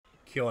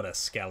Kia ora,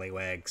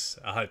 scallywags.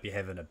 I hope you're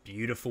having a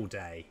beautiful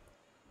day.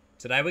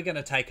 Today we're going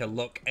to take a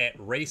look at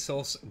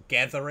resource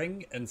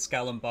gathering in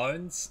Skull and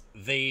Bones.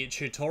 The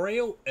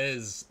tutorial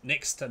is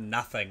next to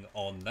nothing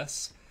on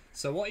this.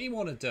 So what you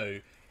want to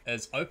do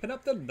is open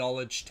up the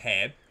knowledge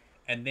tab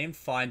and then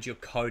find your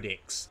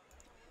codex.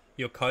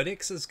 Your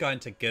codex is going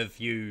to give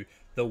you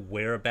the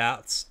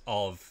whereabouts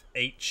of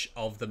each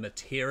of the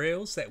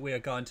materials that we are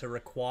going to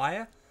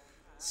require.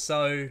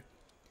 So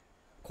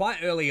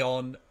quite early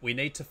on, we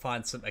need to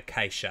find some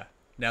Acacia.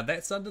 Now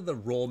that's under the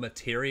raw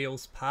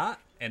materials part,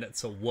 and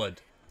it's a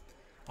wood.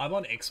 I'm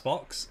on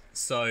Xbox,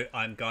 so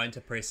I'm going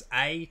to press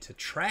A to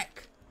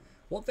track.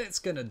 What that's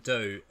going to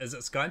do is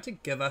it's going to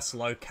give us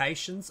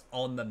locations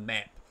on the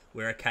map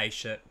where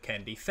Acacia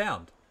can be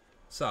found.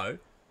 So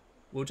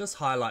we'll just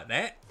highlight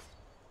that,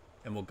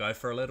 and we'll go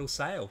for a little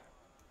sail.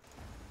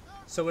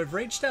 So we've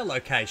reached our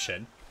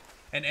location,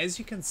 and as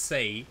you can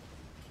see,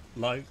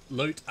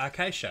 loot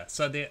Acacia.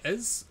 So there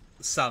is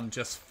some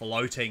just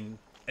floating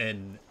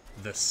in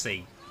the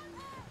sea.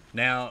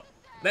 Now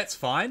that's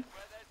fine,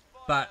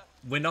 but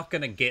we're not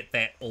going to get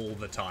that all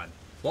the time.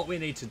 What we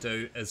need to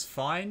do is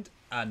find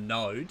a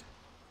node.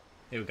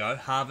 There we go,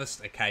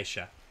 harvest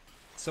Acacia.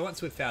 So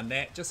once we've found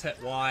that, just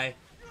hit Y,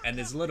 and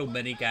there's a little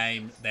mini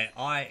game that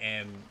I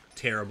am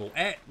terrible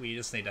at. We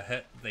just need to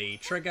hit the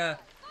trigger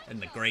in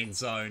the green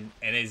zone,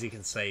 and as you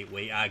can see,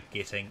 we are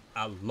getting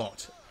a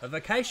lot of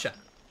Acacia.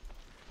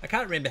 I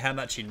can't remember how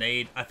much you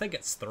need. I think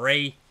it's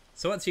 3.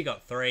 So once you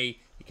got 3,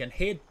 you can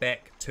head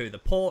back to the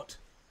port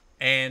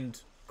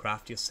and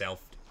craft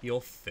yourself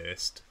your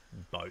first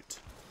boat.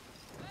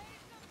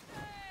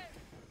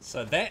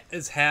 So that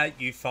is how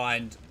you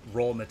find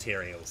raw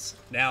materials.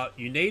 Now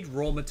you need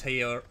raw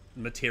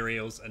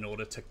materials in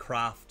order to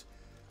craft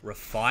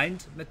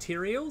refined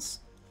materials,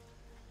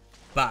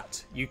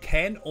 but you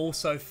can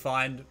also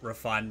find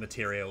refined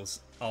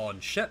materials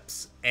on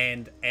ships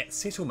and at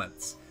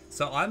settlements.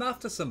 So I'm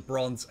after some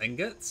bronze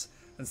ingots.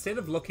 Instead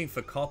of looking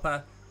for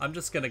copper, I'm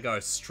just going to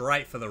go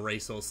straight for the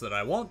resource that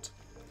I want.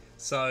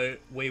 So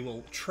we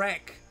will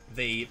track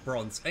the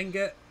bronze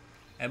ingot,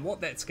 and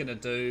what that's going to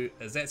do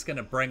is that's going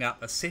to bring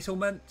up a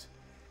settlement,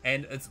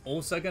 and it's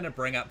also going to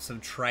bring up some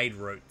trade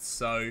routes.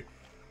 So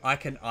I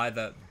can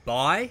either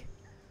buy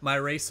my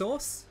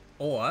resource,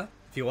 or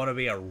if you want to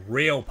be a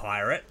real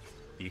pirate,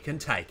 you can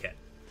take it.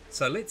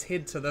 So let's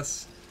head to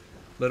this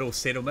little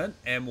settlement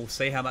and we'll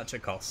see how much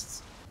it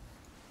costs.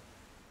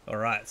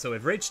 Alright, so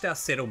we've reached our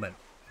settlement.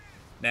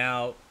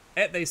 Now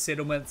at these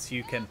settlements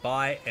you can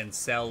buy and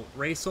sell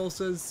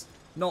resources.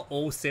 Not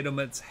all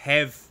settlements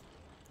have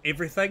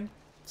everything,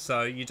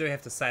 so you do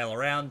have to sail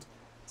around.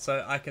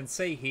 So I can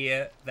see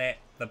here that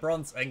the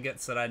bronze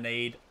ingots that I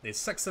need, there's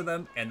 6 of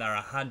them, and they're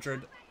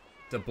 100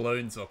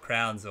 doubloons or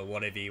crowns or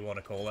whatever you want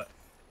to call it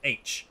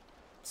each.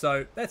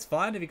 So that's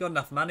fine if you've got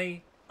enough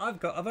money.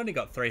 I've only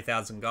got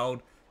 3,000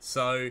 gold.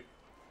 So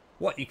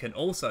what you can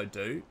also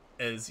do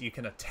is you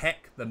can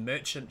attack the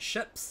merchant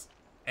ships,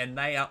 and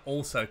they are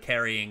also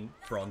carrying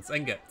bronze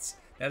ingots.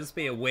 Now just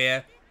be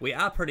aware, we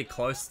are pretty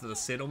close to the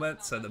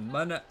settlement, so the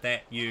minute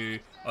that you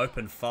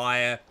open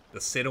fire,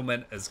 the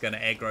settlement is going to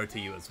aggro to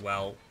you as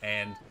well,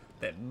 and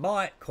that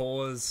might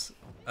cause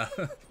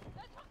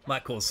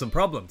some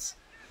problems.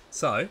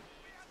 So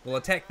we'll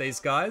attack these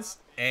guys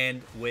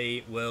and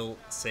we will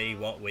see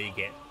what we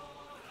get.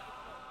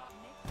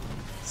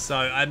 So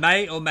I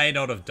may or may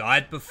not have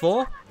died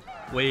before.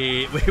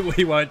 We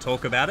won't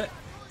talk about it.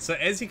 So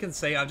as you can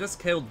see, I've just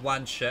killed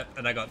 1 ship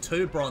and I got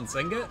 2 bronze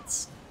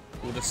ingots.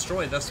 We'll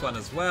destroy this one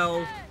as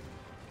well.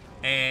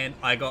 And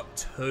I got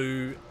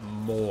 2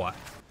 more.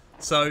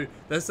 So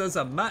this is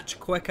a much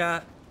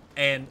quicker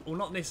and, well,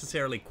 not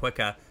necessarily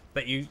quicker,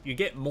 but you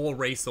get more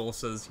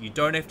resources. You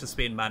don't have to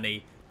spend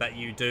money, but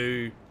you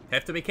do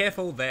have to be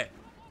careful that,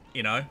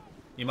 you know,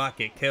 you might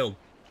get killed.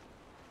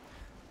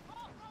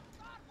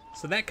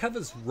 So that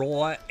covers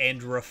raw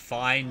and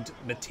refined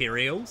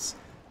materials.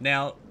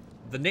 Now,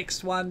 the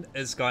next one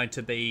is going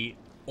to be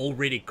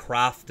already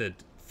crafted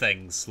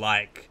things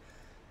like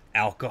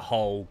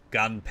alcohol,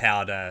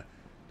 gunpowder,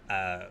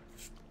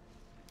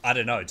 I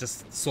don't know,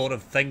 just sort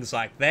of things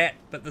like that.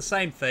 But the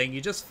same thing,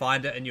 you just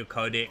find it in your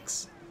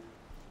codex,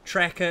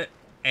 track it,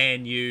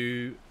 and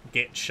you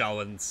get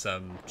shown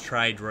some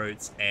trade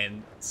routes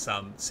and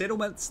some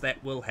settlements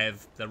that will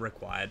have the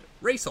required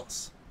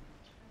resource.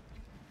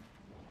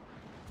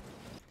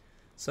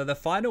 So the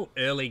final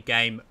early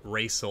game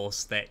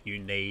resource that you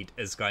need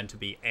is going to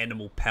be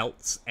animal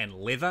pelts and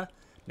leather.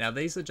 Now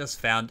these are just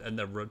found in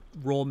the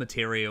raw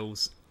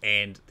materials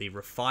and the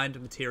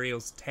refined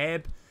materials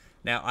tab.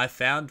 Now I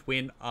found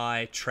when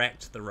I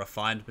tracked the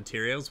refined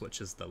materials, which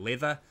is the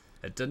leather,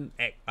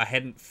 I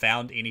hadn't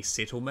found any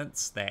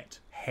settlements that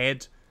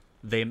had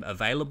them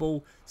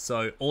available.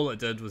 So all it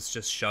did was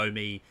just show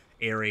me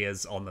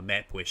areas on the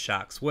map where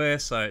sharks were.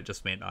 So it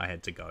just meant I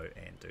had to go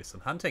and do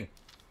some hunting.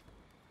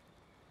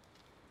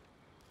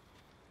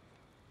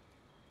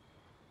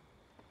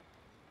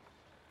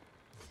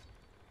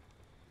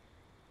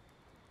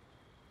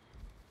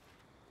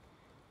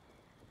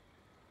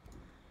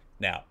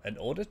 Now, in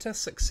order to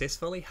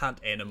successfully hunt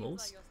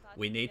animals,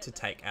 we need to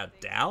take our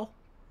dowel,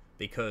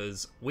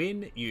 because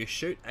when you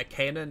shoot a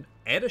cannon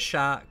at a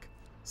shark,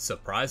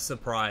 surprise,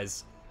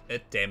 surprise,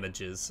 it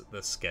damages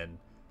the skin.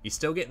 You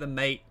still get the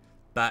meat,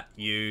 but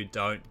you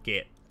don't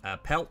get a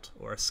pelt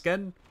or a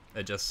skin.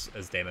 It just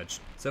is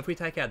damaged. So if we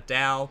take our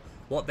dowel,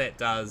 what that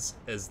does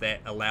is that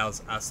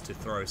allows us to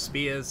throw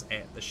spears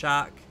at the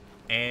shark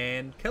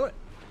and kill it.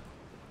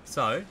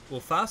 So we'll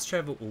fast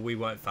travel, well, we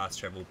won't fast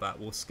travel, but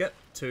we'll skip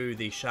to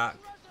the shark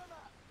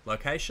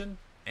location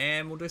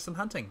and we'll do some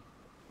hunting.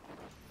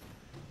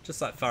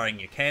 Just like firing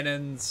your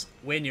cannons,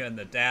 when you're in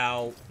the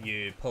dowel,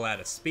 you pull out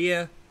a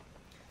spear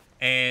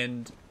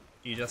and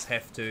you just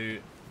have to,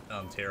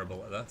 I'm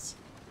terrible at this,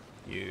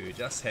 you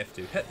just have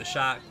to hit the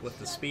shark with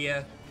the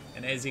spear,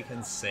 and as you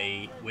can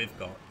see, we've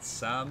got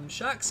some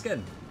shark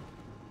skin.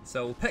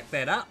 So we'll pick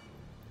that up,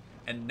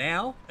 and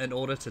now in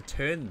order to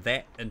turn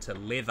that into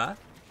leather,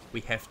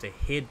 we have to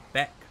head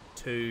back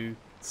to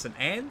St.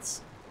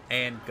 Anne's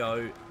and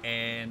go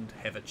and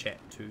have a chat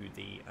to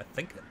the, I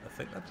think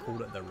they've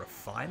called it the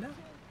refiner.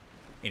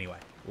 Anyway,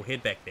 we'll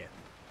head back there.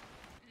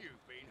 You've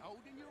been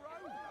holding your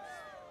own.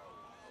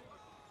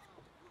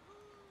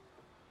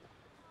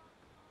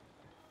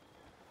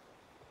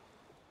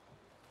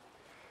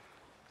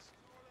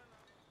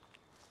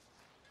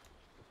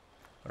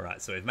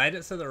 Alright, so we've made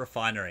it to the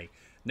refinery.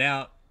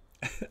 Now,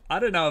 I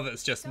don't know if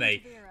it's just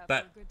me,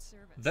 but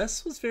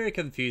this was very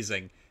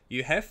confusing.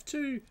 You have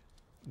to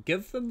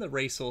give them the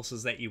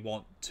resources that you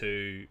want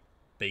to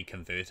be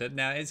converted.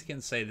 Now, as you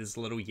can see, there's a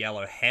little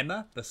yellow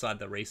hammer beside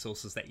the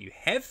resources that you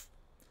have.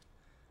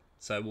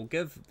 So we'll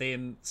give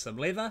them some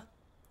leather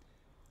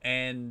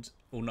and,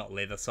 well, not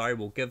leather, sorry,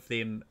 we'll give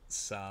them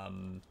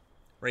some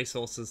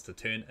resources to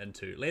turn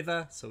into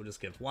leather. So we'll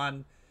just give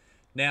one.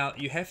 Now,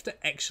 you have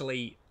to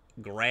actually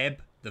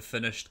grab the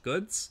finished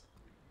goods,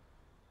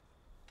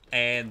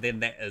 and then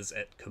that is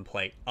it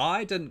complete.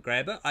 I didn't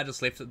grab it, I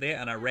just left it there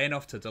and I ran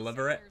off to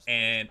deliver it,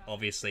 and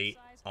obviously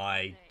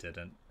I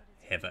didn't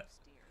have it.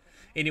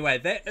 Anyway,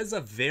 that is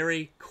a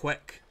very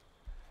quick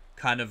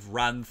kind of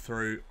run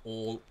through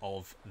all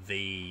of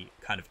the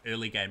kind of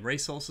early game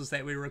resources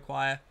that we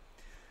require.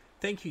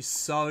 Thank you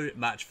so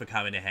much for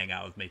coming to hang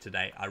out with me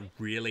today. I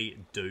really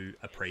do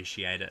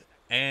appreciate it.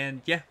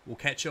 And yeah, we'll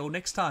catch you all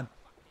next time.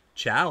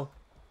 Ciao.